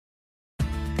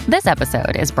This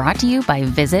episode is brought to you by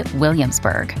Visit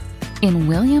Williamsburg. In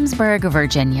Williamsburg,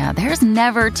 Virginia, there's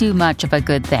never too much of a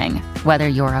good thing. Whether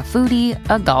you're a foodie,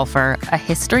 a golfer, a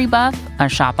history buff, a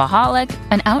shopaholic,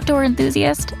 an outdoor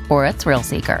enthusiast, or a thrill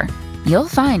seeker, you'll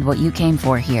find what you came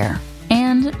for here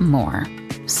and more.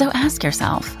 So ask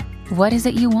yourself, what is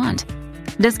it you want?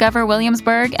 Discover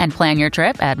Williamsburg and plan your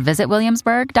trip at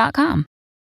visitwilliamsburg.com.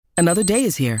 Another day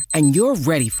is here, and you're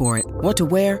ready for it. What to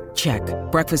wear? Check.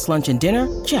 Breakfast, lunch, and dinner?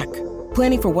 Check.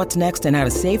 Planning for what's next and how to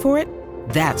save for it?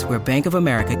 That's where Bank of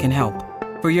America can help.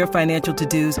 For your financial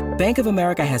to-dos, Bank of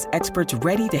America has experts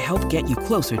ready to help get you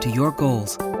closer to your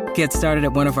goals. Get started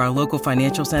at one of our local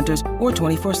financial centers or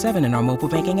 24/7 in our mobile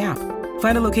banking app.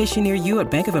 Find a location near you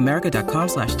at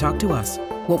bankofamerica.com/talktous.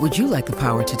 What would you like the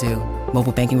power to do?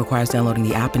 Mobile banking requires downloading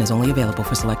the app and is only available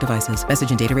for select devices. Message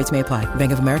and data rates may apply.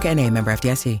 Bank of America N.A., member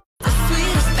FDIC.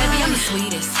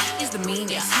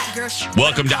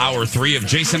 Welcome to Hour 3 of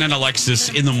Jason and Alexis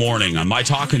in the morning on My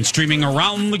Talk and streaming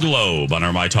around the globe on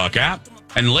our My Talk app.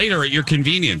 And later at your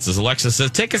convenience, as Alexis says,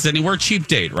 take us anywhere, cheap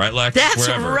date, right, Lex? That's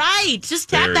Wherever. right. Just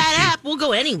tap Very that cheap. app. We'll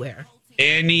go anywhere.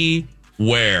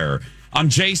 Anywhere. I'm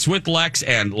Jace with Lex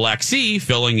and Lexi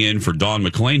filling in for Dawn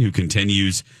McLean, who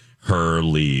continues her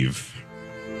leave.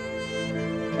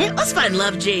 Yeah, let's find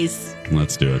love, Jace.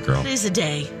 Let's do it, girl. Today's a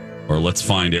day. Or let's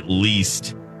find at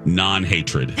least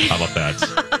non-hatred. How about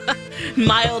that?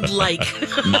 Mild like.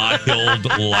 Mild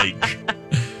like.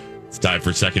 It's time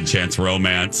for Second Chance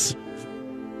Romance.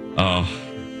 Oh,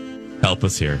 help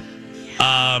us here.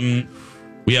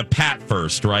 We have Pat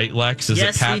first, right, Lex? Is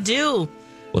Yes, it Pat? we do.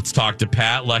 Let's talk to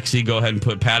Pat. Lexi, go ahead and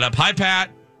put Pat up. Hi,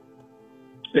 Pat.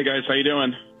 Hey, guys. How you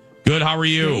doing? Good. How are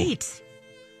you? Great.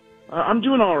 I'm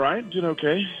doing all right. Doing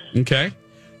okay. Okay.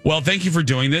 Well, thank you for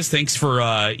doing this. Thanks for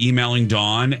emailing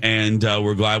Dawn, and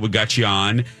we're glad we got you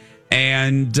on.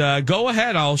 And go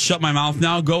ahead. I'll shut my mouth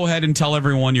now. Go ahead and tell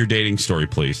everyone your dating story,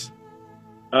 please.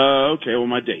 Okay. Well,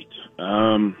 my date.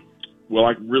 Well,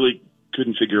 I really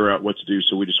couldn't figure out what to do,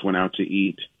 so we just went out to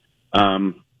eat.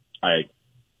 I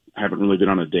haven't really been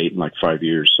on a date in like 5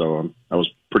 years, so I was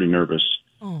pretty nervous.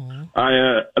 Aww.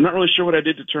 I'm not really sure what I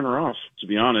did to turn her off, to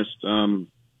be honest.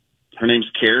 Her name's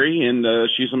Carrie, and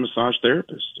she's a massage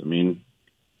therapist. I mean,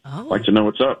 I'd like to know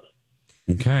what's up.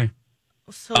 Okay.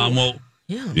 So, Well,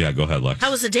 yeah, go ahead, Lex.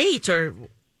 how was the date? Or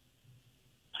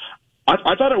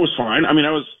I thought it was fine. I mean,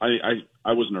 I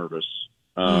was nervous,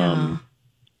 and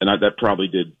that probably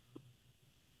did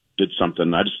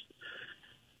something.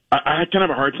 I had kind of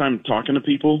a hard time talking to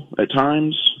people at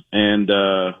times, and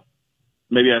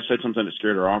maybe I said something that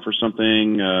scared her off or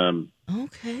something.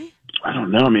 Okay. I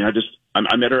don't know. I mean,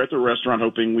 I met her at the restaurant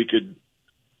hoping we could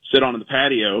sit on the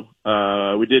patio.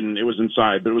 We didn't. It was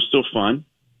inside, but it was still fun.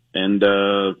 And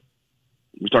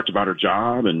we talked about her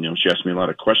job, and she asked me a lot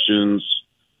of questions.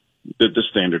 The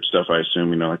standard stuff, I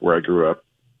assume, like where I grew up,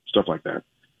 stuff like that.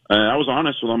 I was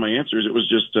honest with all my answers. It was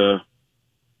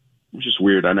just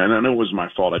weird. I know it was my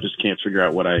fault. I just can't figure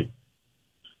out what I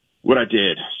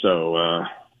did. So I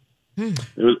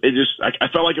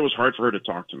felt like it was hard for her to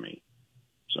talk to me.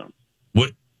 So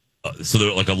What? So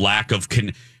there like a lack of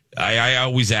I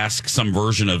always ask some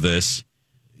version of this.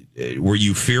 Were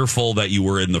you fearful that you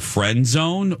were in the friend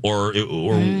zone, or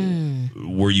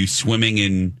were you swimming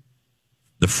in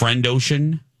the friend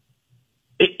ocean?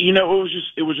 it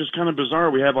was just kind of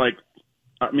bizarre. We had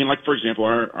for example,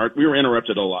 we were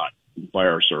interrupted a lot by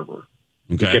our server.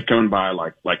 Okay. It kept coming by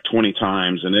like 20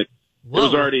 times, and it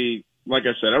was already, like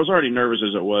I said, I was already nervous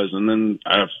as it was, and then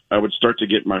I would start to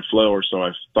get my flow, or so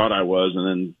I thought I was, and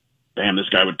then bam, this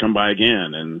guy would come by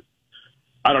again, and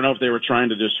I don't know if they were trying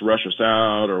to just rush us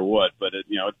out or what, but it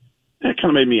kind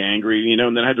of made me angry,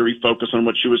 and then I had to refocus on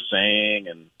what she was saying,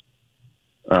 and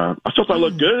I felt I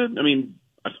looked good. I mean,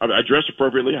 I dressed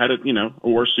appropriately. I had I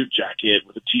wore a suit jacket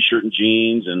with a t-shirt and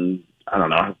jeans, and I don't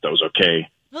know, I hope that was okay.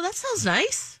 Well, that sounds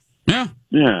nice. Yeah.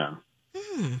 Yeah.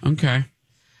 Okay.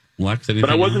 Lex, But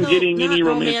I wasn't getting any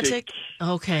romantic.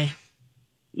 Okay.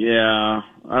 Yeah.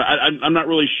 I'm not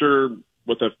really sure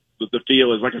what the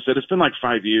feel is. Like I said, it's been like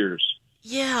 5 years.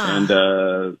 Yeah.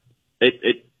 And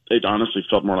it honestly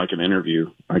felt more like an interview,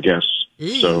 I guess.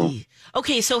 Eee. So.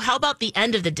 Okay, so how about the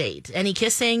end of the date? Any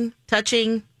kissing,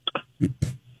 touching? We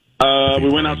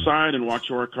went outside and walked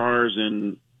to our cars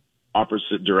in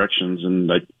opposite directions,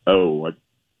 and I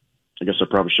guess I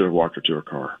probably should have walked her to her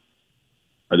car.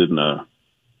 I didn't. I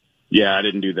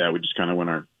didn't do that. We just kind of went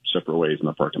our separate ways in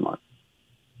the parking lot.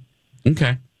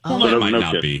 Okay. Oh. Well, So that might no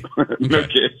not kiss. be. No Okay.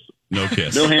 kiss. No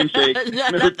kiss. No handshake.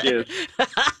 No kiss.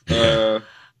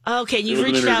 Okay, you've It was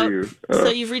an reached out. interview. So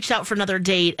you've reached out for another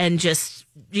date, and just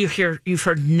you've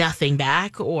heard nothing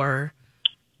back, or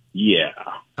Yeah.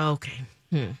 Okay.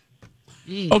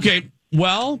 Okay.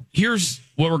 Well, here's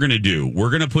what we're going to do. We're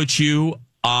going to put you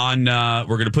on.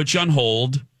 We're going to put you on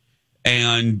hold,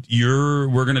 and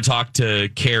we're going to talk to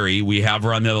Carrie. We have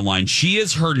her on the other line. She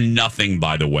has heard nothing,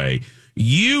 by the way.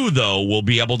 You, though, will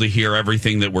be able to hear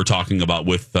everything that we're talking about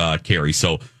with Carrie.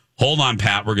 So hold on,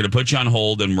 Pat. We're going to put you on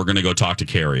hold, and we're going to go talk to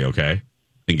Carrie, okay?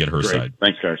 And get her Great. side.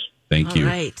 Thanks, guys. Thank you.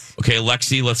 All right. Okay,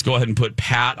 Lexi, let's go ahead and put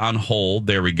Pat on hold.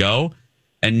 There we go.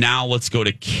 And now let's go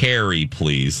to Carrie,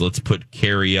 please. Let's put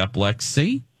Carrie up,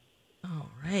 Lexi. All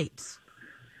right.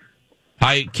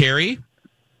 Hi, Carrie.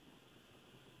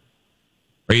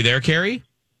 Are you there, Carrie?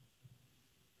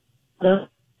 Hello?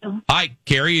 Hi,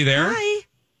 Carrie, you there? Hi.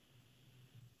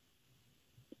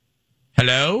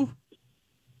 Hello?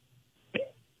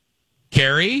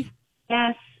 Carrie?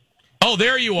 Yes. Oh,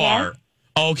 there you are.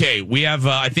 Okay, we have,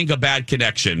 I think, a bad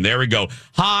connection. There we go.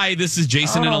 Hi, this is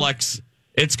Jason and Alex.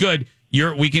 It's good.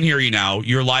 We can hear you now.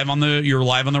 You're live on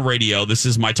the radio. This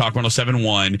is My Talk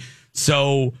 107.1.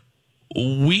 So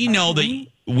we know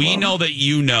that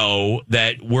you know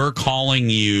that we're calling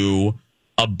you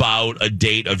about a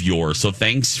date of yours. So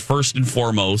thanks first and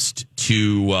foremost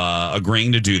to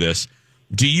agreeing to do this.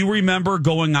 Do you remember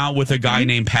going out with a guy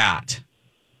named Pat?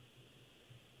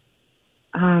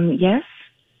 Yes.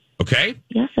 Okay.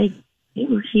 Yes, I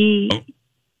do. He.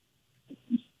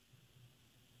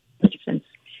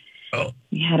 Oh.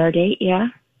 We had our date, yeah.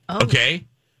 Oh. Okay.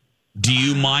 Do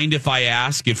you mind if I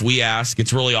ask? If we ask,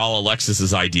 it's really all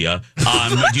Alexis's idea.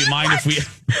 Do you mind if we?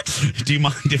 Do you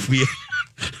mind if we?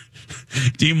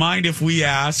 Do you mind if we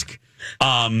ask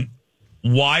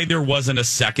why there wasn't a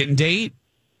second date?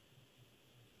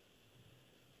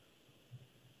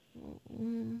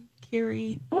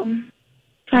 Carrie. Oh.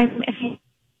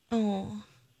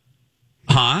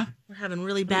 Huh? We're having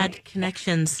really bad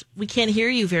connections. We can't hear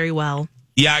you very well.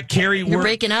 Yeah, Carrie, You're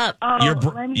breaking up. You're.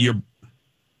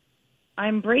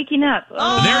 I'm breaking up.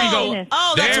 Oh, there you go. Goodness.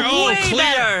 Oh, that's way clear.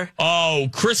 better. Oh,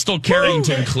 Crystal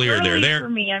Carrington clear there. For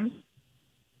me,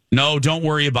 No, don't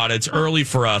worry about it. It's early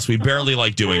for us. We barely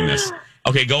like doing this.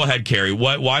 Okay, go ahead, Carrie.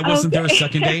 Why wasn't there a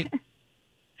second date?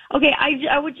 Okay,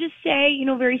 I would just say,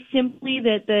 very simply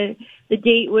that the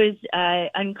date was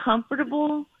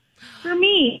uncomfortable for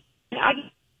me.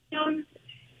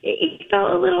 It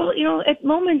felt a little, at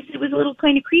moments it was a little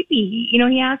kind of creepy.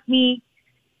 He asked me.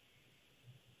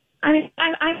 He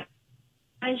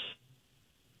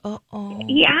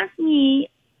asked me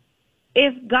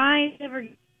if guys ever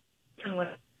with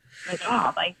a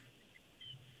job.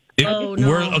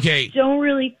 We're okay. Don't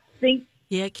really think.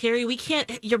 Yeah, Carrie, we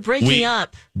can't. You're breaking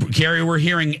up. Carrie, we're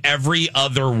hearing every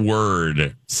other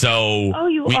word. So. Oh,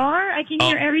 you are? I can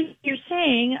hear everything you're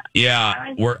saying. Yeah,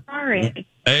 I'm sorry.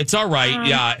 It's all right.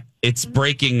 Yeah, it's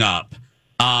breaking up.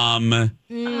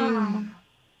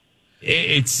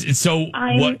 It's so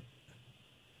what?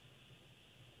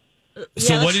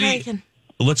 So what did he? Again.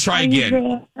 Let's try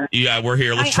again. Yeah, we're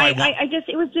here. Let's try one.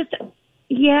 It was just.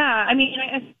 Yeah, I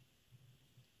mean.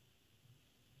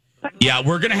 Yeah,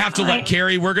 we're gonna have to let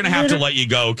Carrie. We're gonna have to let you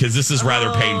go because this is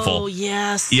rather painful. Oh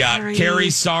yes. Yeah,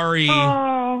 Carrie. Sorry.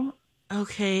 Oh.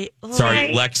 Okay. Oh.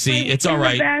 Sorry, Lexi. It's all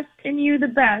right. The best, and you're the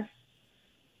best.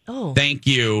 Oh. Thank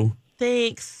you.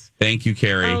 Thanks. Thank you,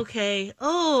 Carrie. Okay.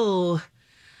 Oh.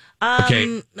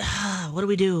 Okay. What do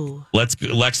we do?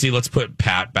 Lexi. Let's put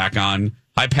Pat back on.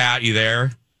 Hi, Pat. You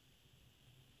there?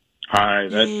 Hi.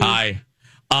 Hi.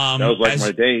 That was like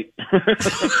my date.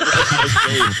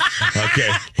 Okay.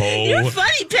 Oh, You're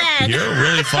funny, Pat. You're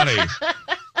really funny.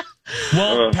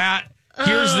 Well, Pat,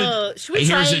 here's the. Should we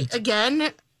try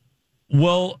again?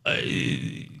 Well,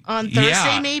 on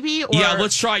Thursday, maybe. Or? Yeah,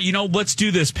 let's try. Let's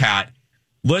do this, Pat.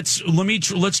 Let's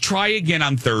try again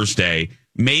on Thursday.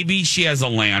 Maybe she has a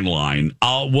landline.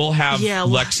 We'll have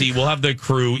Lexi. We'll have the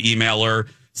crew email her.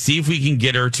 See if we can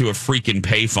get her to a freaking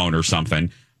payphone or something.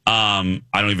 I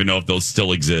don't even know if those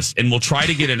still exist. And we'll try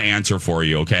to get an answer for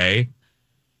you, okay?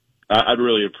 I'd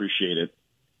really appreciate it.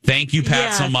 Thank you,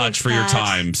 Pat, so much for your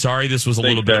time. Sorry this was a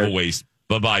little bit of a waste.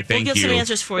 Bye-bye. Thank you. We'll get some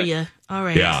answers for you. All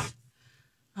right. Yeah.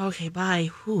 Okay, bye.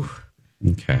 Whew.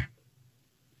 Okay.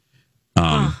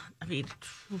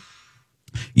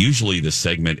 Usually this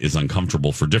segment is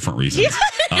uncomfortable for different reasons.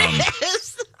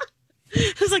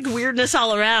 It was like weirdness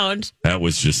all around. That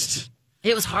was just...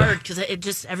 It was hard because it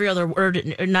just every other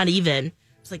word, not even.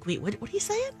 It's like, wait, what are you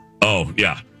saying? Oh,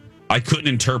 yeah. I couldn't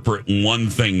interpret one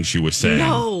thing she was saying.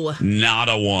 No. Not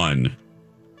a one.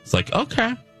 It's like,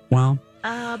 okay, well.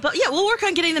 But yeah, we'll work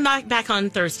on getting them back on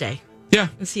Thursday. Yeah.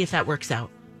 And see if that works out.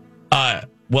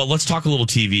 Well, let's talk a little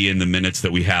TV in the minutes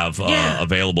that we have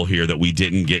available here that we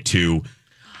didn't get to.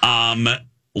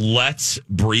 let's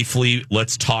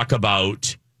talk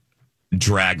about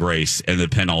Drag Race and the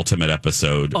penultimate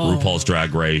episode, RuPaul's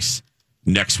Drag Race.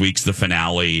 Next week's the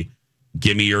finale.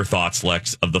 Give me your thoughts,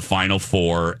 Lex, of the final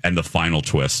four and the final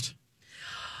twist.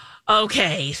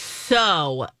 Okay,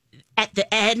 so at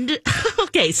the end,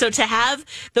 so to have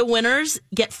the winners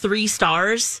get 3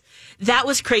 stars, that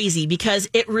was crazy because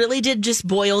it really did just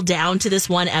boil down to this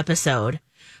one episode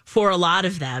for a lot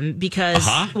of them because,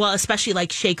 well, especially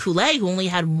like Shea Coulee, who only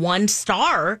had 1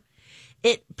 star,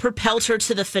 it propelled her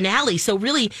to the finale. So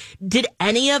really, did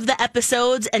any of the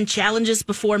episodes and challenges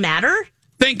before matter?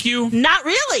 Thank you. Not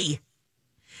really.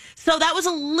 So that was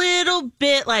a little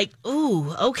bit like,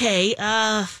 ooh, okay.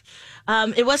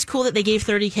 It was cool that they gave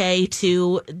 $30K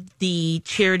to the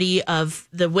charity of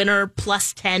the winner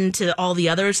plus 10 to all the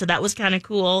others. So that was kind of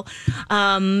cool.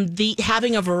 The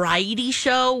having a variety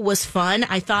show was fun.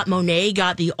 I thought Monet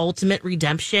got the ultimate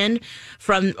redemption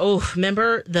from,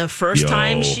 remember the first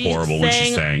time she horrible sang? When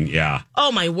she sang, yeah.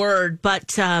 Oh my word.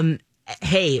 But,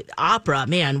 hey, opera,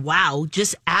 man, wow.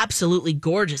 Just absolutely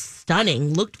gorgeous,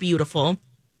 stunning, looked beautiful.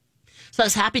 So I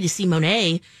was happy to see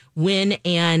Monet win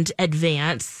and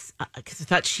advance because I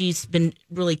thought she's been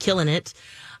really killing it.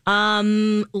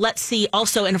 Let's see.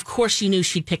 Also, and of course, you knew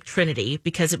she'd pick Trinity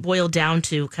because it boiled down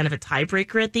to kind of a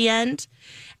tiebreaker at the end,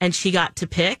 and she got to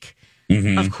pick.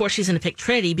 Mm-hmm. Of course, she's going to pick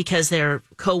Trinity because they're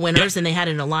co-winners and they had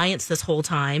an alliance this whole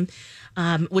time,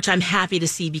 which I'm happy to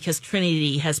see because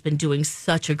Trinity has been doing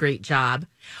such a great job.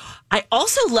 I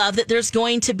also love that there's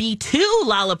going to be 2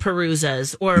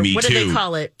 Lollapaloozas, or what do they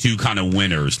call it? 2 kind of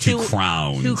winners, 2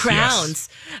 crowns. 2 crowns.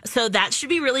 Yes. So that should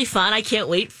be really fun. I can't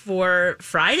wait for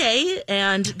Friday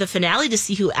and the finale to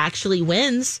see who actually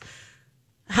wins.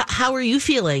 How are you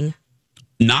feeling?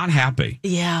 Not happy.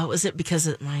 Yeah, was it because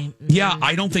of my... Yeah,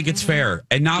 I don't think it's fair.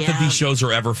 And not that these shows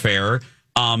are ever fair.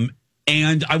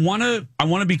 And I want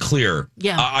to be clear.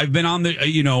 Yeah. I've been on the,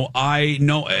 I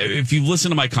know if you've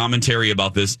listened to my commentary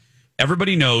about this,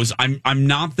 everybody knows I'm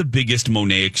not the biggest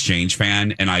Monet X Change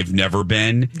fan, and I've never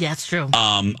been. Yeah, it's true.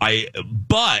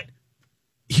 But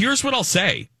here's what I'll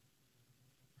say.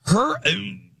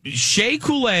 Shea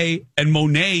Coulee and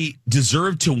Monet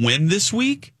deserve to win this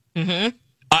week. Mm-hmm.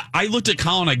 I looked at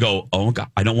Colin, I go, oh God,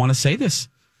 I don't want to say this,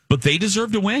 but they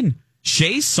deserve to win.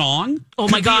 Shea's song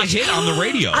could be a hit on the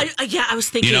radio. I was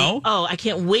thinking, I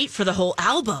can't wait for the whole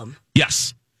album.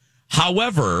 Yes.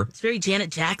 However, it's very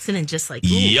Janet Jackson and just like,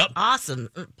 awesome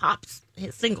pops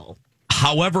hit single.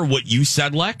 However, what you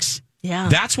said, Lex,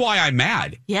 that's why I'm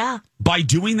mad. Yeah. By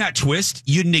doing that twist,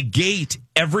 you negate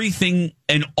everything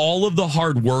and all of the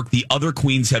hard work the other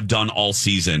queens have done all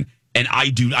season. And I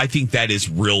think that is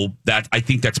I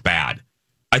think that's bad.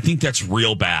 I think that's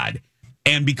real bad.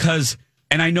 And because,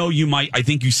 and I know I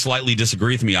think you slightly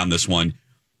disagree with me on this one.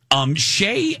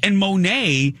 Shea and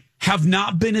Monet have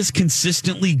not been as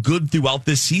consistently good throughout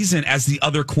this season as the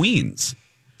other queens.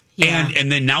 Yeah. And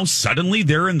then now suddenly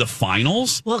they're in the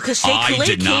finals. Well, because Shea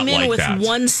Coulee came in with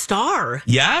 1 star.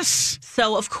 Yes.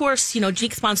 So, of course,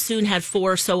 Jinx Monsoon had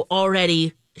 4, so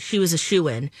already she was a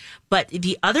shoo-in. But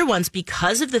the other ones,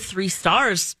 because of the 3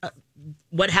 stars,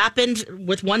 what happened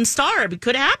with 1 star? It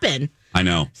could happen. I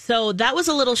know. So that was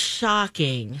a little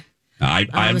shocking.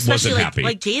 I wasn't happy.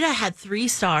 Like Jada had 3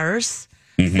 stars.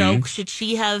 Mm-hmm. So should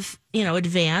she have,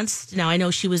 advanced? Now, I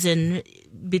know she was in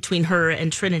between her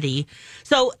and Trinity.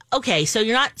 So, okay, so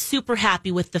you're not super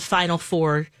happy with the final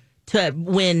 4 to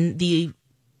win the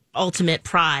ultimate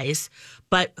prize.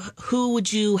 But who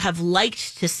would you have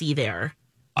liked to see there?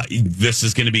 This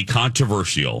is going to be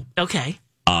controversial. Okay.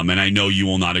 And I know you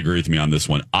will not agree with me on this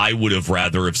one. I would have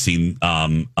rather have seen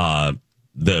the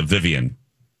Vivienne.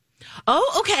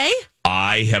 Oh, okay.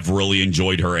 I have really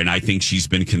enjoyed her, and I think she's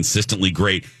been consistently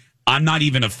great. I'm not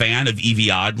even a fan of Evie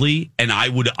Oddly, and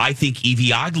I think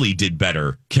Evie Oddly did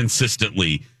better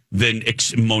consistently than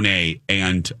Monet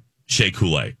and Shea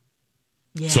Coulee.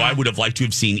 Yeah. So I would have liked to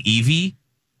have seen Evie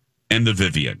and the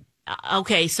Vivienne.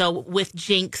 Okay, so with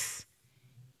Jinx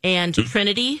and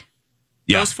Trinity,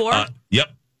 those 4? Yep.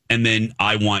 And then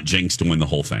I want Jinx to win the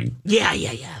whole thing. Yeah.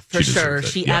 For sure.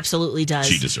 She absolutely does.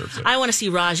 She deserves it. I want to see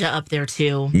Raja up there,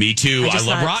 too. Me, too. I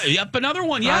love Raja. Yep, another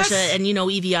one, yes. Raja, and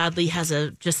Evie Oddly has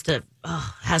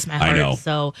has my heart. I know.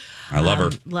 So I love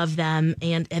her. Love them.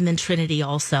 And then Trinity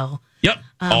also. Yep.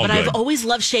 But good. I've always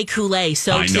loved Shea Coulee.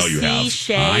 So I know to you see have.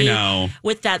 Shea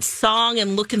with that song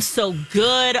and looking so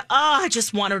good. I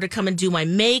just want her to come and do my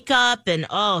makeup and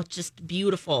just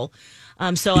beautiful.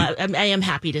 So I am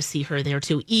happy to see her there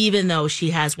too, even though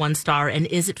she has 1 star. And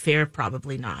is it fair?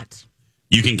 Probably not.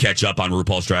 You can catch up on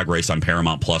RuPaul's Drag Race on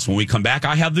Paramount Plus. When we come back,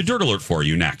 I have the Dirt Alert for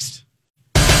you next.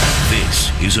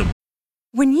 This is a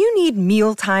When you need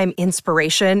mealtime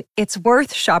inspiration, it's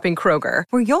worth shopping Kroger,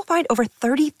 where you'll find over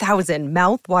 30,000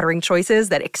 mouth-watering choices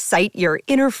that excite your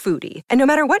inner foodie. And no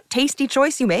matter what tasty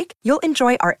choice you make, you'll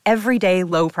enjoy our everyday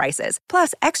low prices,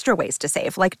 plus extra ways to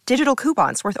save, like digital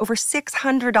coupons worth over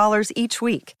 $600 each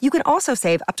week. You can also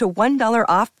save up to $1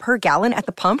 off per gallon at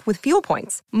the pump with fuel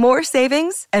points. More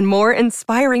savings and more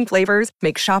inspiring flavors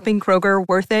make shopping Kroger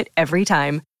worth it every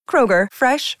time. Kroger,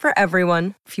 fresh for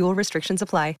everyone. Fuel restrictions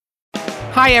apply.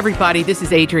 Hi, everybody. This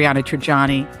is Adriana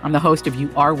Trajani. I'm the host of You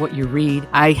Are What You Read.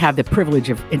 I have the privilege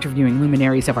of interviewing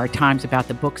luminaries of our times about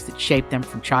the books that shaped them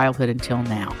from childhood until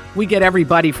now. We get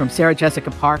everybody from Sarah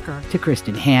Jessica Parker to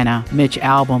Kristen Hanna, Mitch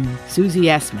Albom, Susie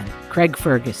Essman, Craig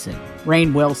Ferguson,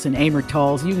 Rainn Wilson, Amor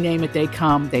Tolls, you name it, they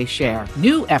come, they share.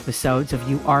 New episodes of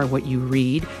You Are What You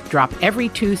Read drop every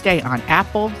Tuesday on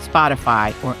Apple,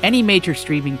 Spotify, or any major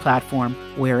streaming platform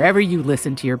wherever you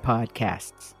listen to your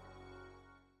podcasts.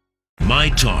 My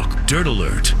Talk Dirt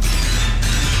Alert.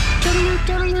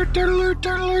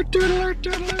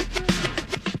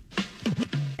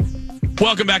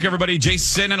 Welcome back, everybody.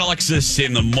 Jason and Alexis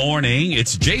in the morning.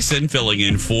 It's Jason filling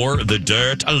in for the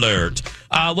Dirt Alert.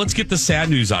 Let's get the sad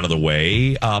news out of the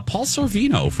way. Paul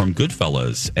Sorvino from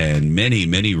Goodfellas and many,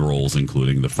 many roles,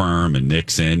 including The Firm and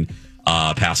Nixon,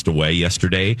 passed away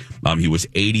yesterday. He was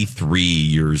 83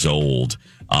 years old.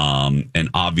 And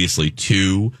obviously,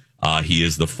 he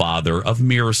is the father of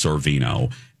Mira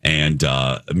Sorvino, and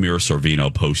Mira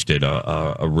Sorvino posted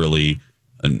a really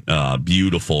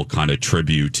beautiful kind of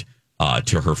tribute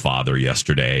to her father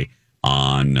yesterday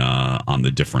on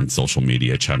the different social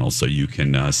media channels, so you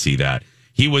can see that.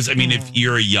 He was, I mean, if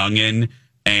you're a youngin'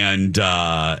 and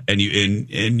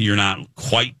you're not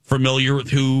quite familiar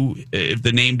with who, if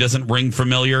the name doesn't ring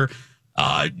familiar,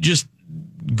 just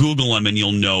Google him and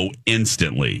you'll know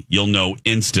instantly. You'll know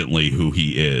instantly who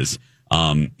he is.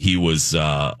 He was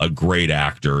a great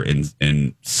actor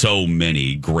in so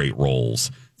many great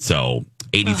roles. So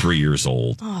 83 years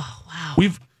old. Oh, wow.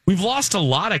 We've lost a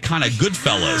lot of kind of good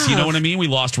fellas. You know what I mean? We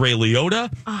lost Ray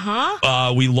Liotta.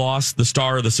 Uh-huh. We lost the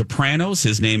star of The Sopranos.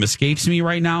 His name escapes me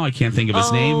right now. I can't think of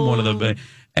his name. One of the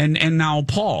and now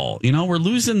Paul. You know, we're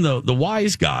losing the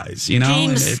wise guys. You know,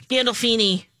 James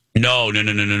Gandolfini. No.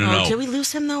 Did we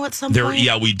lose him though at some point?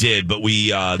 Yeah, we did. But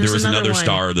there was another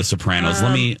star of The Sopranos.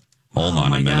 Let me hold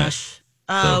on a minute. Gosh.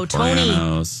 Oh,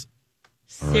 Sopranos.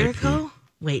 Tony Sirico?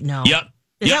 Wait, no. Yep.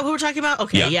 Is that what we're talking about?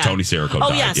 Okay, yeah. Tony Sirico. Oh,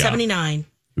 died, yeah, 79.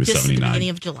 He was just 79. At the beginning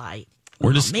of July.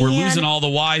 We're losing all the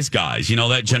wise guys. You know,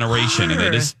 that generation, and they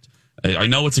just. I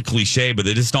know it's a cliche, but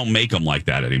they just don't make them like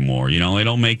that anymore. You know, they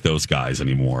don't make those guys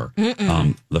anymore.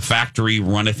 The factory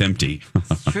runneth empty.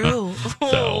 It's true.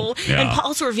 And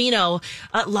Paul Sorvino,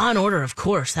 Law and Order, of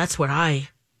course. That's what I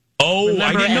remember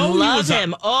I didn't know and he love was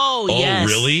him. Yes.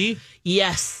 Really?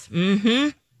 Yes. Mm-hmm.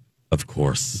 Of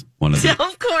course.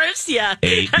 Of course, yeah.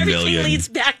 8 Everything million. leads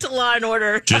back to Law and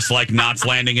Order. Just like Knots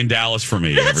Landing in Dallas for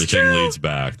me. Everything leads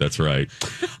back. That's right.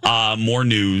 More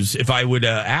news. If I would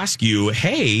ask you,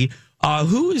 hey,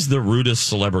 who is the rudest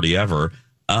celebrity ever?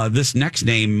 This next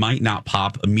name might not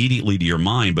pop immediately to your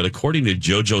mind, but according to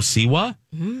Jojo Siwa,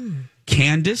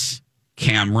 Candace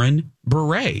Cameron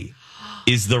Bure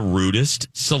is the rudest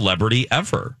celebrity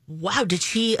ever. Wow. Did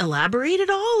she elaborate at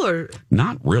all? Or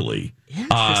not really.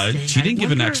 Interesting. She didn't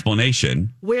give an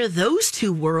explanation. Where those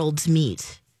two worlds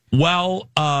meet. Well,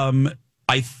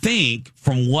 I think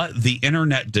from what the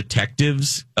internet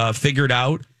detectives figured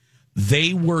out,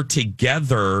 they were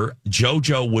together.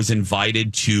 JoJo was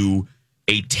invited to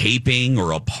a taping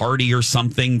or a party or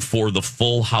something for the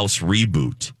Full House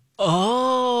reboot.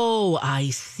 Oh, I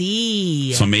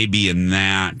see. So maybe in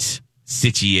that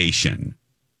situation,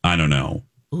 I don't know.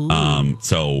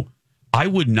 So I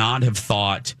would not have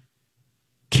thought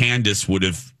Candace would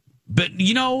have, but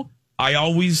you know,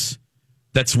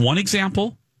 that's one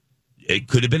example. It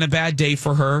could have been a bad day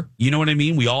for her. You know what I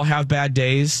mean? We all have bad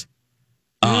days.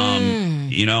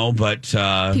 You know, but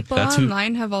people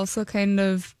online have also kind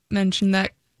of mentioned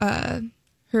that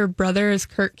her brother is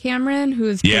Kirk Cameron, who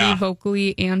is pretty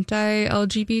vocally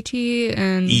anti-LGBT,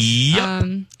 and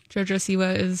Jojo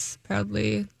Siwa is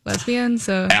proudly lesbian.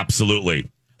 So absolutely,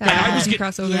 I was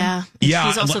crossover. Yeah.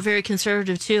 She's also very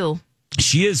conservative too.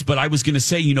 She is, but I was going to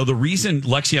say, you know, the reason,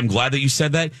 Lexi, I'm glad that you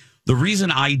said that. The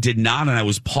reason I did not, and I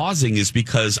was pausing, is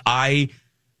because I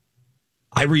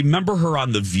remember her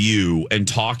on The View and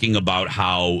talking about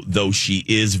how, though she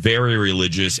is very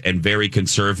religious and very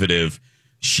conservative,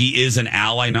 she is an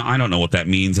ally. Now, I don't know what that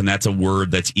means, and that's a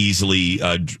word that's easily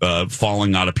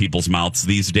falling out of people's mouths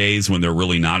these days when they're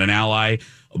really not an ally.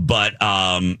 But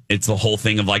it's the whole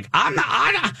thing of like,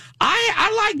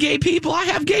 I like gay people. I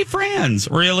have gay friends.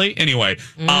 Really? Anyway.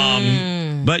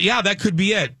 But yeah, that could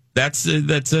be it. That's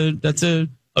a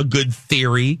good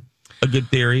theory. A good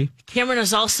theory. Cameron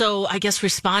has also, I guess,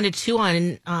 responded to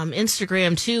on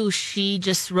Instagram too. She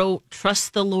just wrote,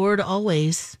 "Trust the Lord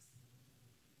always,"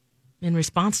 in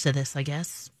response to this, I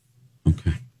guess.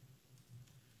 Okay.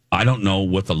 I don't know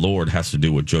what the Lord has to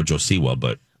do with JoJo Siwa,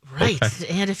 but right. Okay.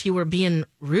 And if you were being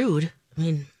rude, I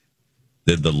mean,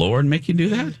 did the Lord make you do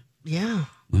that? Yeah.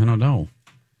 I don't know.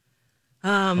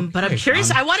 But I'm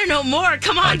curious. I want to know more.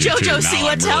 Come on, JoJo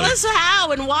Siwa. Tell us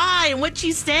how and why and what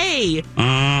you say.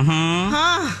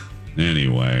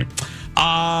 Anyway,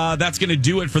 that's going to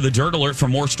do it for the Dirt Alert. For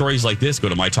more stories like this, go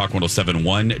to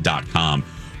mytalk1071.com.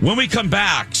 When we come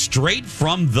back, straight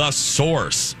from the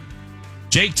source,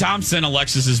 Jake Thompson,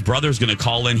 Alexis's brother, is going to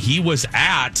call in. He was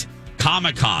at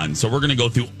Comic-Con, so we're going to go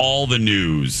through all the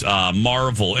news,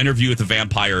 Marvel, Interview with the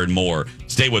Vampire, and more.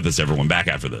 Stay with us, everyone. Back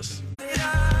after this.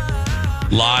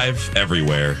 Live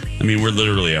everywhere. I mean, we're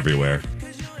literally everywhere.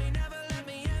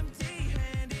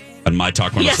 On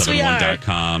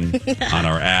mytalk1071.com, on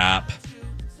our app.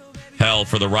 Hell,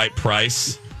 for the right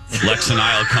price, Lex and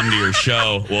I will come to your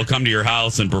show. We'll come to your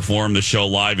house and perform the show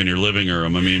live in your living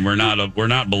room. I mean, we're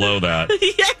not below that.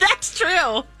 Yeah, that's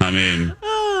true. I mean,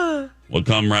 we'll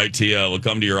come right to you. We'll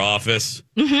come to your office.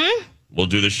 Mm-hmm. We'll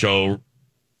do the show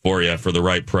for you for the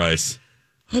right price.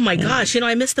 Oh, my gosh.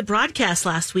 I missed the broadcast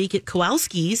last week at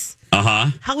Kowalski's.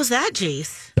 Uh-huh. How was that,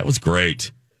 Jace? That was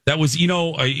great. That was,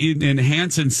 and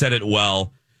Hanson said it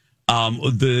well.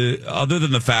 Other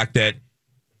than the fact that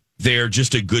they're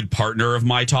just a good partner of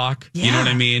My Talk. Yeah. You know what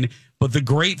I mean? But the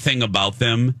great thing about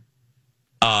them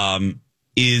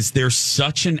is they're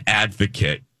such an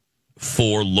advocate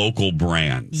for local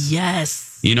brands.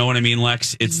 Yes. You know what I mean,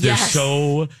 Lex? They're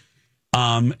so...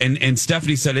 and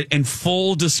Stephanie said it, in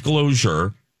full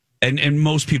disclosure, and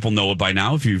most people know it by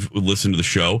now if you've listened to the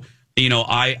show.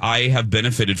 I have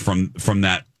benefited from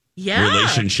that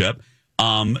relationship.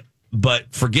 But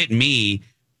forget me,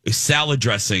 salad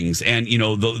dressings, and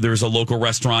there's a local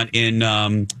restaurant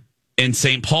in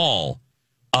St. Paul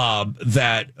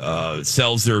that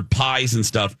sells their pies and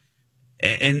stuff,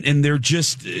 and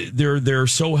they're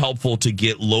so helpful to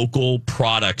get local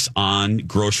products on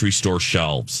grocery store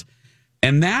shelves.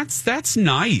 And that's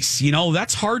nice.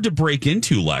 That's hard to break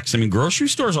into, Lex. I mean, grocery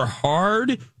stores are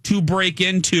hard to break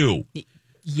into.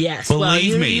 Yes.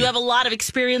 Believe me. You have a lot of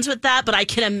experience with that, but I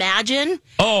can imagine.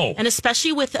 Oh. And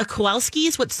especially with a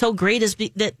Kowalski's, what's so great is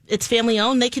that it's family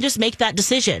owned. They can just make that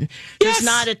decision. Yes. There's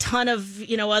not a ton of,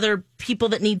 other people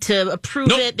that need to approve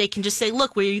it. They can just say,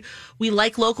 look, we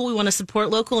like local. We want to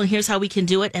support local, and here's how we can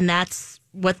do it. And that's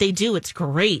what they do. It's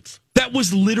great. That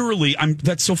was literally,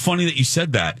 that's so funny that you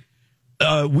said that.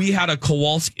 We had a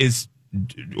Kowalski.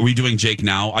 Are we doing Jake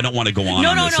now? I don't want to go on.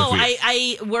 No.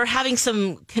 We're having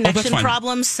some connection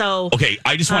problems. So okay,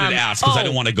 I just wanted to ask because I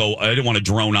didn't want to go. I didn't want to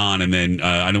drone on, and then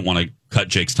I didn't want to cut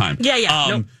Jake's time.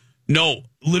 Yeah. No,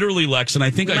 literally, Lex, and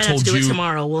I think I told have to do you it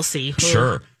tomorrow. We'll see.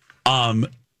 Sure.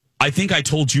 I think I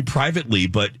told you privately,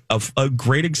 but a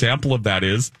great example of that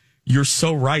is you're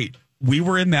so right. We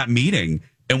were in that meeting,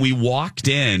 and we walked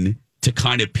in to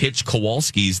kind of pitch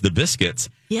Kowalski's the biscuits.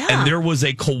 Yeah. And there was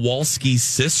a Kowalski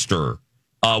sister,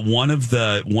 one of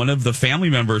the family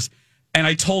members. And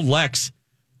I told Lex,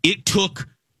 it took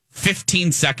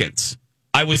 15 seconds.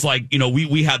 I was like,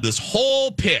 we had this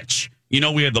whole pitch.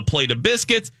 We had the plate of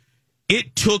biscuits.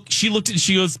 She looked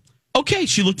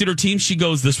at her team. She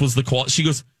goes, this was the Kowalski. She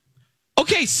goes,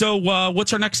 okay, so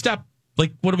what's our next step?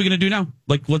 Like, what are we going to do now?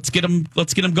 Like, let's get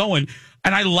them going.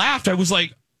 And I laughed. I was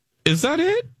like, is that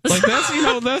it? Like, that's,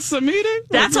 that's the meeting?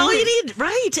 That's all you need,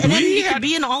 right? And then you can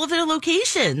be in all of their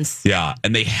locations. Yeah,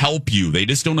 and they help you. They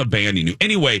just don't abandon you.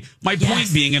 Anyway, my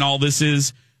point being in all this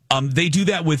is they do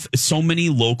that with so many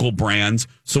local brands.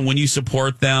 So when you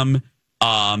support them,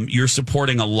 you're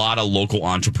supporting a lot of local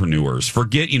entrepreneurs.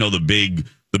 Forget,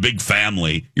 the big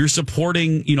family. You're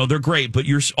supporting, they're great, but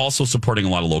you're also supporting a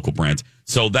lot of local brands.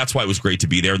 So that's why it was great to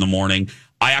be there in the morning.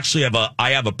 I actually have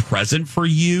a present for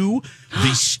you. The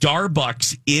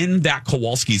Starbucks in that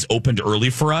Kowalski's opened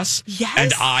early for us. Yes.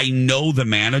 And I know the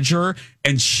manager,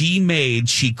 and she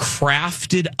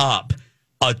crafted up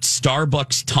a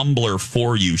Starbucks tumbler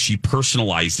for you. She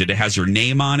personalized it. It has your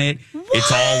name on it. What?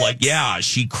 It's all like,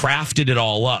 she crafted it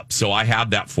all up. So I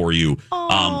have that for you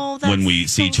when we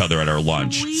see each other at our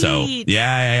lunch. Sweet. So,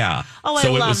 yeah. Oh, I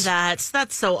love that.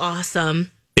 That's so awesome.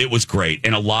 It was great,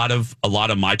 and a lot of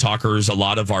my talkers, a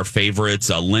lot of our favorites.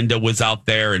 Linda was out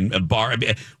there, and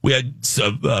we had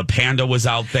Panda was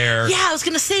out there. Yeah, I was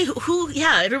going to say who.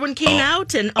 Yeah, everyone came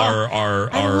out, and our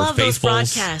love those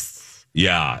faithfuls. broadcasts.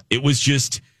 Yeah, it was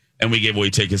just, and we gave away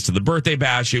tickets to the birthday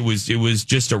bash. It was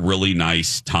just a really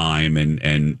nice time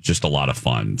and just a lot of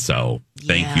fun. So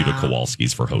thank you to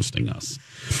Kowalski's for hosting us.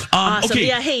 Awesome. Okay.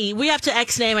 Yeah, hey, we have to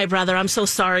ex-nay my brother. I'm so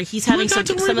sorry. He's having some of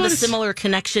the similar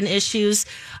connection issues.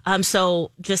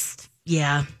 So just,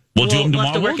 yeah. We'll do them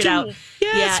tomorrow. We'll have to work it out.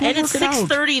 Yes, and it's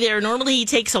 6:30 there. Normally he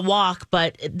takes a walk,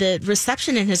 but the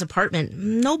reception in his apartment,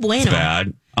 no bueno. It's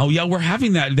bad. Oh, yeah, we're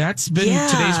having that. That's been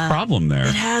today's problem there.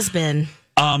 It has been.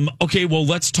 Okay, well,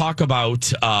 let's talk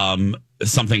about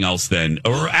something else then.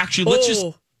 Or actually, let's just...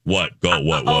 What?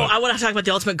 What? I want to talk about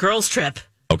the Ultimate Girls Trip.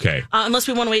 Okay. Unless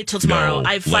we want to wait till tomorrow.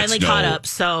 I've finally caught up,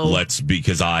 so...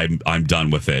 because I'm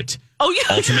done with it. Oh,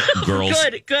 yeah. Ultimate Girls...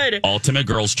 Good. Ultimate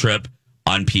Girls Trip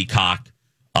on Peacock.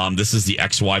 This is the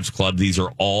Ex-Wives Club. These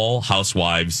are all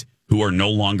housewives who are no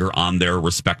longer on their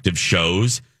respective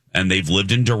shows, and they've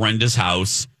lived in Dorinda's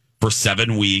house for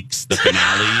 7 weeks. The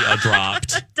finale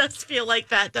dropped. It does feel like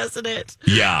that, doesn't it?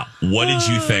 Yeah. What did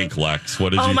you think, Lex? What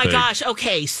did you think? Oh, my gosh.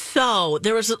 Okay, so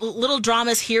there was little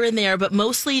dramas here and there, but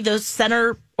mostly the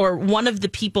center or one of the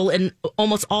people in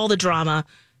almost all the drama,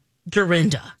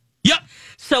 Dorinda. Yep.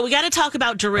 So we got to talk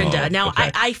about Dorinda. Now,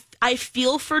 okay. I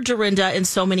feel for Dorinda in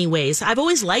so many ways. I've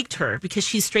always liked her because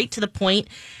she's straight to the point.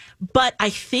 But I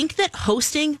think that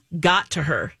hosting got to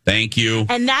her. Thank you.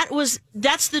 And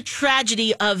that's the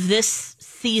tragedy of this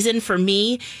season for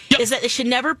me, is that they should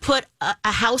never put a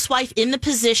housewife in the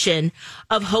position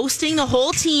of hosting the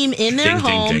whole team in their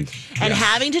home and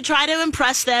having to try to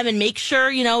impress them and make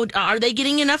sure, are they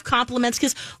getting enough compliments?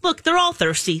 Because, look, they're all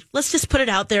thirsty. Let's just put it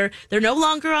out there. They're no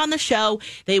longer on the show.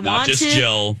 They want to. Not just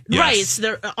Jill. Yes.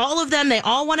 Right. So all of them, they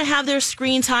all want to have their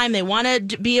screen time. They want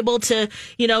to be able to,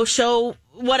 show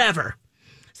whatever.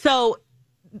 So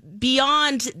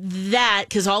beyond that,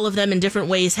 because all of them in different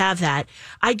ways have that,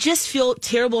 I just feel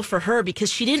terrible for her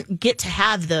because she didn't get to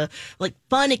have the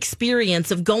fun experience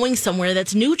of going somewhere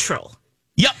that's neutral.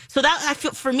 Yep. So that, I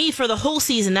feel, for me, for the whole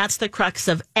season, that's the crux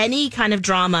of any kind of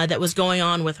drama that was going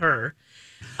on with her.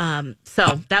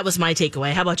 So that was my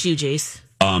takeaway. How about you, Jace?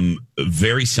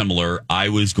 Very similar. I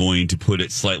was going to put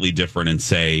it slightly different and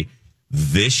say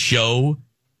this show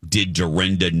did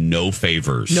Dorinda no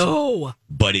favors. No.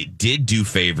 But it did do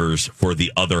favors for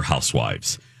the other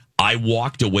housewives. I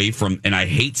walked away from, and I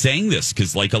hate saying this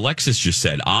because like Alexis just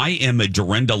said, I am a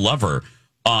Dorinda lover.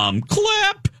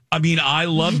 Clip. I mean, I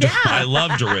love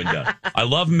Dorinda. I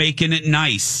love making it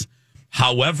nice.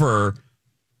 However,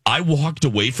 I walked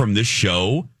away from this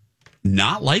show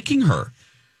not liking her.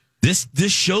 This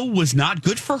show was not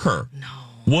good for her. No.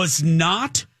 Was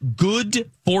not good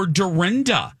for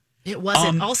Dorinda. It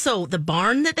wasn't. Also, the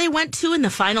barn that they went to in the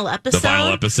final episode.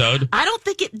 I don't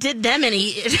think it did them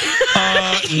any either.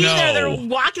 No. They're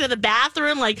walking to the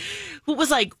bathroom, what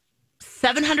was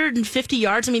 750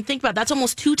 yards. I mean, think about it. That's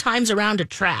almost 2 times around a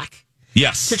track.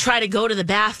 Yes. To try to go to the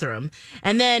bathroom.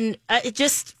 And then it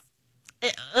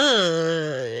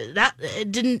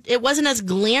wasn't as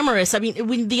glamorous. I mean,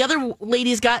 when the other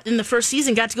ladies got in the first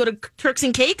season got to go to Turks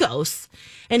and Caicos.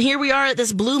 And here we are at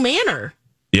this Blue Manor.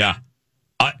 Yeah.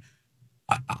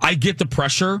 I get the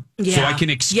pressure, so I can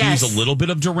excuse a little bit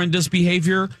of Dorinda's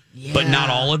behavior, but not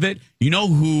all of it. You know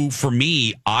who, for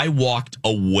me, I walked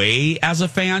away as a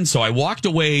fan? So I walked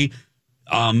away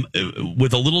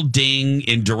with a little ding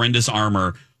in Dorinda's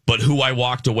armor, but who I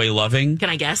walked away loving? Can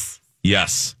I guess?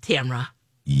 Yes. Tamra.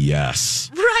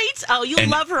 Yes. Right? Oh, you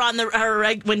love her on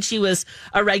when she was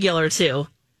a regular, too.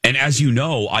 And as you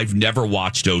know, I've never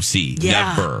watched OC.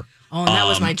 Yeah. Never. Oh, and that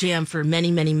was my jam for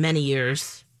many, many, many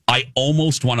years. I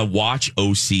almost want to watch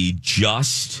OC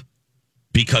just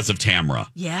because of Tamra.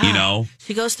 Yeah.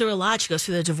 She goes through a lot. She goes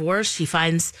through the divorce. She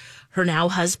finds her now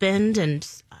husband. And,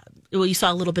 you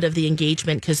saw a little bit of the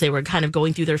engagement because they were kind of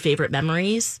going through their favorite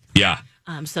memories. Yeah.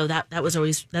 So that was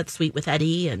always, that's sweet with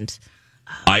Eddie. And,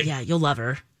 you'll love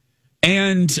her.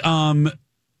 And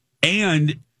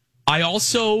I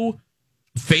also,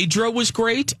 Phaedra was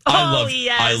great.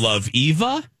 I love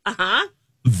Eva. Uh-huh.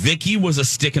 Vicky was a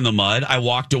stick in the mud. I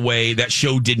walked away. That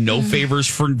show did no favors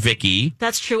for Vicky.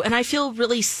 That's true. And I feel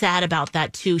really sad about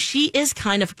that, too. She is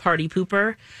kind of a party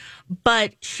pooper,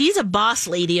 but she's a boss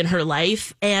lady in her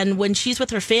life. And when she's with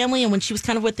her family and when she was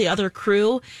kind of with the other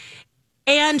crew,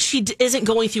 and she isn't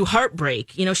going through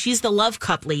heartbreak. She's the love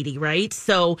cup lady, right?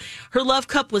 So her love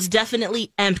cup was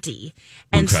definitely empty.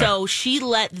 And so she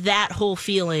let that whole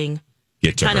feeling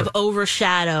get to kind her. of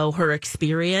overshadow her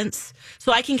experience.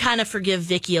 So I can kind of forgive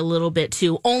Vicky a little bit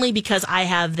too, only because I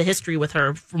have the history with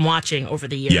her from watching over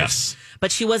the years. Yes.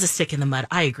 But she was a stick in the mud.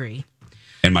 I agree.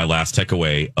 And my last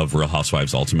takeaway of Real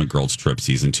Housewives Ultimate Girls Trip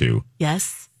Season 2.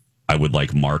 Yes. I would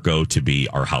like Marco to be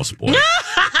our houseboy.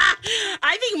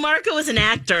 I think Marco is an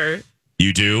actor.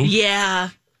 You do? Yeah.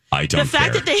 I don't The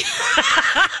fact care. that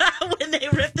they, when they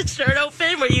ripped the shirt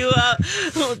open, were you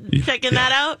checking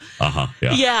that out? Uh-huh.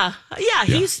 Yeah. Yeah,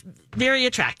 he's very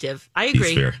attractive. I agree.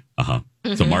 He's fair. Uh-huh.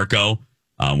 So Marco,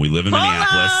 we live in Polo!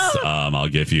 Minneapolis. I'll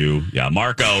give you,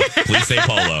 Marco, please say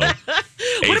Polo.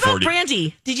 What about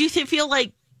Brandy? Did you feel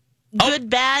like good,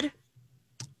 bad,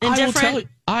 indifferent?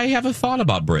 I have a thought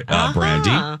about Brandy.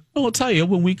 I'll tell you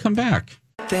when we come back.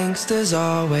 Thinks there's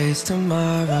always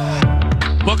tomorrow.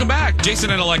 Welcome back. Jason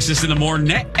and Alexis in the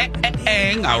morning.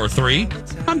 Hour 3.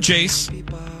 I'm Jace.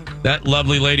 That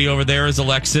lovely lady over there is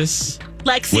Alexis.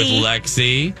 Lexi. With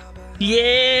Lexi.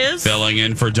 Yes. Filling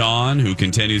in for Dawn, who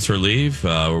continues her leave.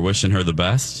 We're wishing her the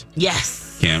best.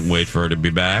 Yes. Can't wait for her to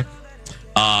be back.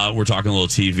 We're talking a little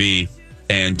TV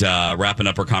and wrapping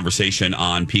up our conversation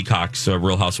on Peacock's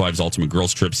Real Housewives Ultimate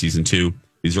Girls Trip Season 2.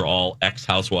 These are all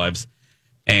ex-housewives.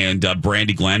 And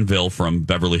Brandy Glanville from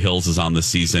Beverly Hills is on this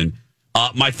season.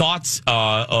 My thoughts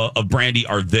of Brandy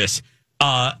are this.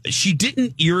 She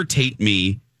didn't irritate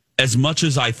me as much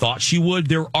as I thought she would.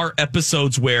 There are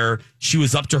episodes where she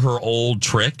was up to her old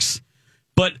tricks,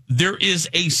 but there is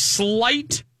a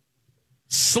slight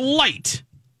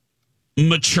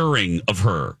maturing of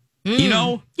her. You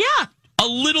know? Yeah. A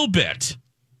little bit.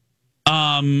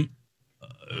 Not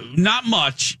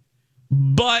much,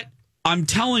 but I'm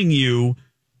telling you,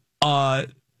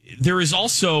 there is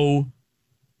also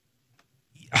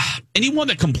anyone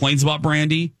that complains about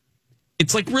Brandy.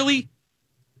 It's like, really?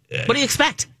 What do you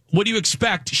expect? What do you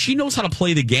expect? She knows how to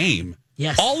play the game.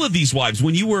 Yes. All of these wives,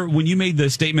 when you made the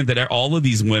statement that all of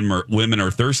these women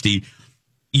are thirsty,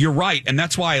 you're right. And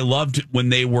that's why I loved when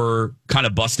they were kind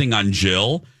of busting on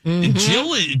Jill.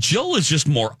 Mm-hmm. Jill is just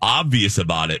more obvious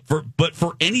about it. But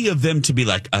for any of them to be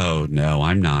like, oh, no,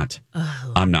 I'm not.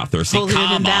 Oh, I'm not thirsty.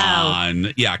 Come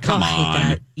on. Yeah, come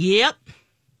on. Yep.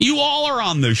 You all are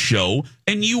on the show,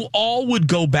 and you all would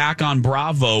go back on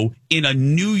Bravo in a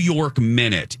New York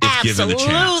minute if given the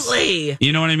chance. Absolutely.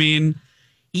 You know what I mean?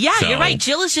 Yeah, you're right.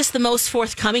 Jill is just the most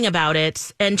forthcoming about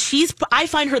it, and I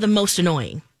find her the most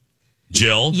annoying.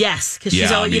 Jill? Yes, because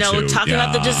she's always, talking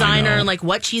about the designer and like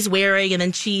what she's wearing, and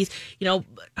then she's,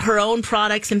 her own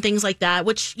products and things like that,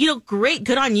 which, great,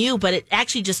 good on you, but it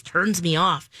actually just turns me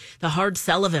off. The hard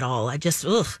sell of it all. I just,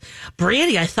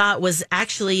 Brandy, I thought was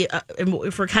actually,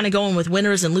 if we're kind of going with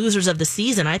winners and losers of the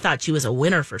season, I thought she was a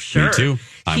winner for sure. Me too.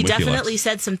 She definitely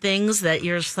said some things that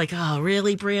you're just like, oh,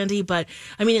 really, Brandy? But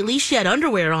I mean, at least she had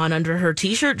underwear on under her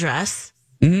t-shirt dress.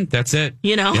 That's it.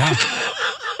 Yeah.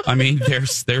 I mean,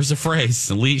 there's a phrase.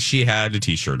 At least she had a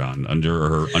t-shirt on under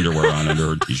her underwear on under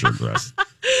her t-shirt dress.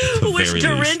 Which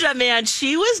Dorinda, man,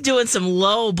 she was doing some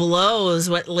low blows.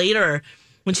 Later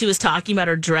when she was talking about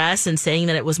her dress and saying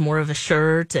that it was more of a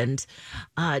shirt and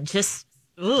just.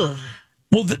 Ugh.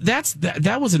 Well,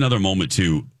 that was another moment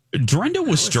too. Dorinda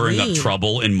was stirring up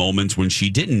trouble in moments when she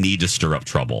didn't need to stir up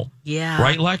trouble. Yeah.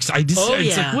 Right, Lex?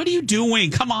 It's like, what are you doing?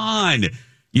 Come on.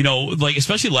 Like,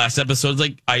 especially last episode,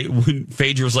 when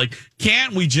Phaedra was like,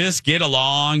 can't we just get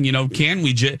along? Can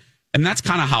we just... And that's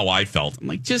kind of how I felt. I'm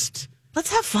like, just...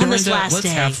 Let's have fun this last day.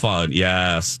 Let's have fun.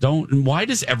 Yes. Why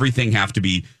does everything have to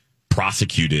be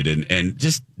prosecuted? And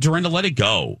just, Dorinda, let it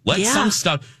go. Let some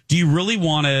stuff... Do you really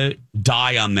want to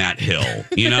die on that hill?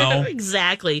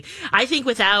 Exactly. I think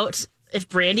if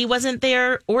Brandy wasn't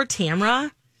there, or Tamra,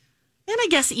 and I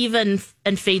guess even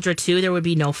and Phaedra too, there would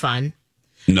be no fun.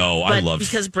 No, I love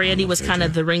because Brandy was kind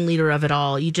of the ringleader of it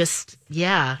all. You just,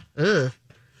 ugh.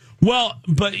 Well,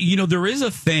 but there is a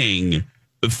thing.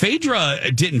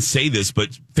 Phaedra didn't say this,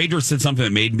 but Phaedra said something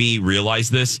that made me realize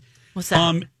this. What's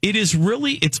that? It is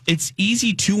really it's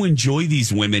easy to enjoy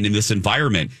these women in this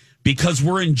environment because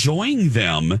we're enjoying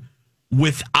them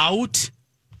without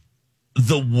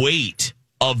the weight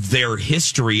of their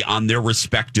history on their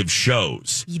respective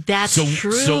shows. That's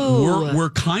true. So we're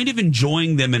kind of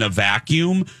enjoying them in a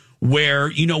vacuum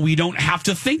where, we don't have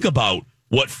to think about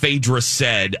what Phaedra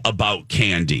said about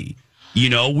Candy.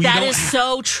 That is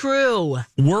so true.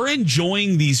 We're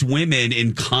enjoying these women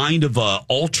in kind of a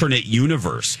alternate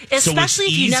universe. Especially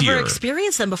if you easier. never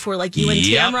experienced them before, like you and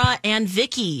Tamra and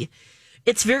Vicky.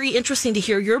 It's very interesting to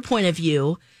hear your point of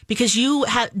view because you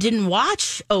didn't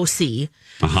watch OC.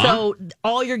 Uh-huh. So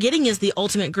all you're getting is the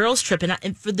Ultimate Girls Trip.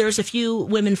 And there's a few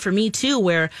women for me, too,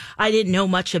 where I didn't know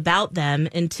much about them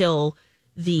until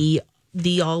the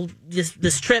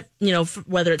this trip,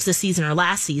 whether it's this season or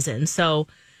last season. So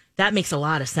that makes a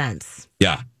lot of sense.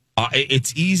 Yeah.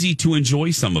 It's easy to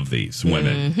enjoy some of these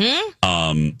women. Mm-hmm.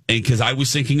 And because I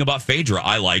was thinking about Phaedra,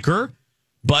 I like her,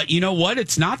 but you know what?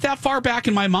 It's not that far back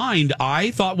in my mind.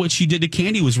 I thought what she did to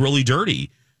Candy was really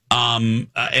dirty. And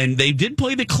they did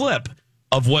play the clip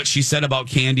of what she said about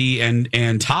Candy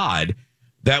and Todd.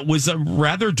 That was a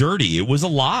rather dirty. It was a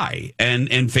lie,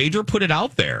 and Phaedra put it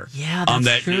out there. Yeah,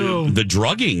 that's true. The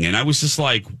drugging, and I was just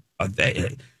like,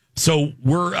 so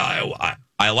we're.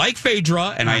 I like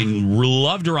Phaedra, and I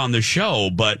loved her on the show,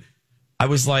 but I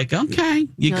was like, okay,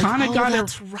 you kind of got to.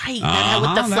 That's right.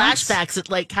 With the flashbacks,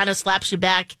 it like kind of slaps you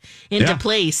back into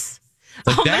place.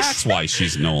 But that's why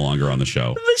she's no longer on the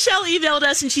show. Michelle emailed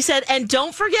us, and she said, "And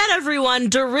don't forget, everyone,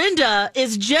 Dorinda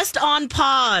is just on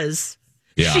pause.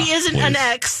 Yeah, she isn't an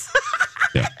ex.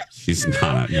 Yeah, she's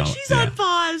not. She's on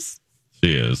pause.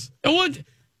 She is. And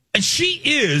she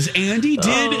is. Andy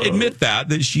did admit that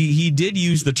he did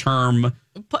use the term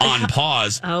on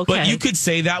pause. Okay. But you could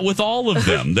say that with all of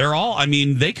them. They're all. I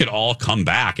mean, they could all come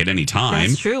back at any time.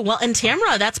 That's true. Well, and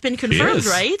Tamara, that's been confirmed,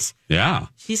 right? Yeah,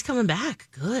 she's coming back.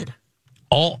 Good.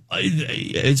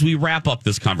 As we wrap up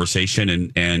this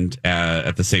conversation and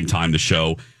at the same time the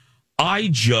show,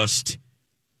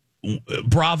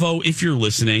 Bravo, if you're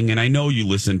listening, and I know you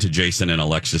listen to Jason and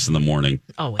Alexis in the morning.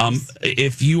 Always.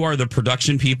 If you are the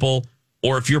production people,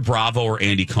 or if you're Bravo or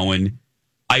Andy Cohen,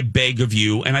 I beg of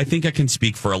you, and I think I can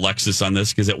speak for Alexis on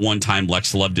this because at one time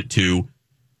Lex loved it too.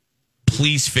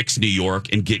 Please fix New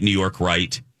York and get New York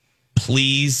right.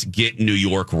 Please get New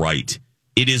York right.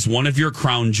 It is one of your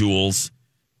crown jewels.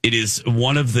 It is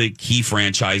one of the key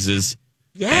franchises.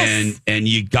 Yes. And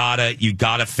you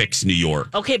gotta fix New York.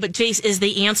 Okay, but Jace, is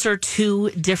the answer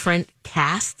 2 different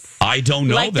casts? I don't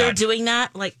know like that. They're doing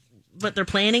that, like what they're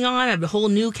planning on, a whole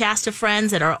new cast of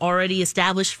friends that are already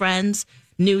established friends,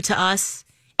 new to us.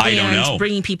 I don't know.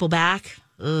 Bringing people back.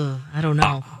 Ugh, I don't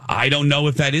know. I don't know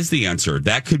if that is the answer.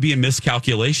 That could be a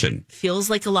miscalculation. Feels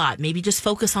like a lot. Maybe just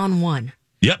focus on one.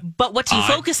 Yep. But what do you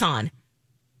focus on?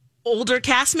 Older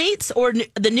castmates or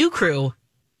the new crew?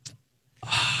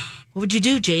 What would you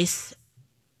do, Jace?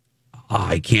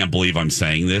 I can't believe I'm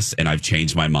saying this, and I've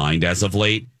changed my mind as of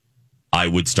late. I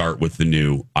would start with the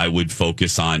new. I would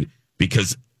focus on,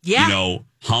 because,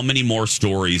 how many more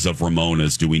stories of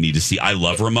Ramona's do we need to see? I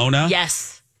love Ramona.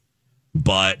 Yes.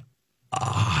 But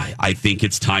I think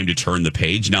it's time to turn the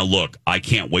page. Now, look, I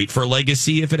can't wait for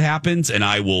Legacy if it happens, and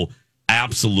I will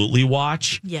absolutely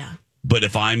watch. Yeah. But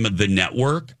if I'm the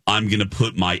network, I'm going to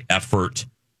put my effort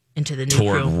into the new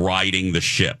toward crew. righting the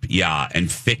ship. Yeah. And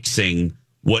fixing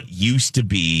what used to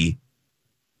be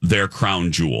their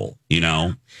crown jewel,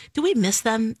 Do we miss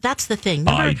them? That's the thing.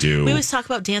 Remember, I do. We always talk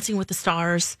about Dancing with the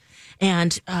Stars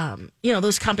and,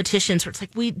 those competitions where it's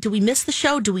like, do we miss the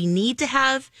show? Do we need to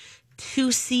have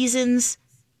 2 seasons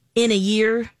in a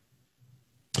year?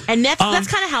 And that's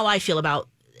kind of how I feel about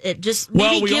it. Just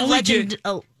maybe give Legend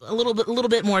a little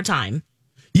bit more time.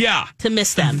 Yeah. To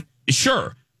miss them.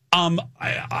 Sure.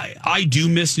 I do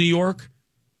miss New York,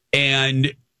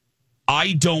 and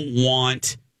I don't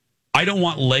want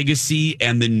Legacy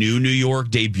and the new New York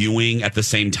debuting at the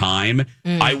same time.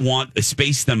 I want to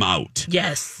space them out.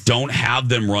 Yes. Don't have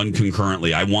them run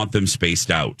concurrently. I want them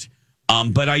spaced out.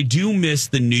 But I do miss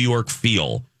the New York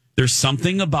feel. There's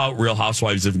something about Real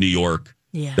Housewives of New York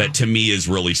that to me is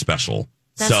really special.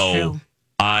 That's true.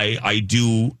 I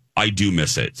do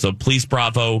miss it. So please,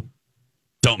 Bravo,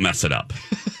 don't mess it up.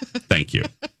 Thank you.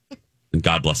 And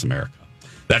God bless America.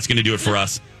 That's going to do it for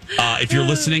us. If you're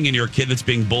listening and you're a kid that's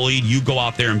being bullied, you go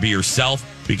out there and be yourself,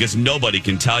 because nobody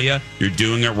can tell you you're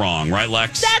doing it wrong. Right,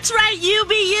 Lex? That's right. You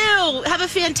be you. Have a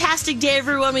fantastic day,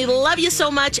 everyone. We love you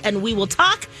so much, and we will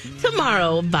talk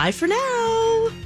tomorrow. Bye for now.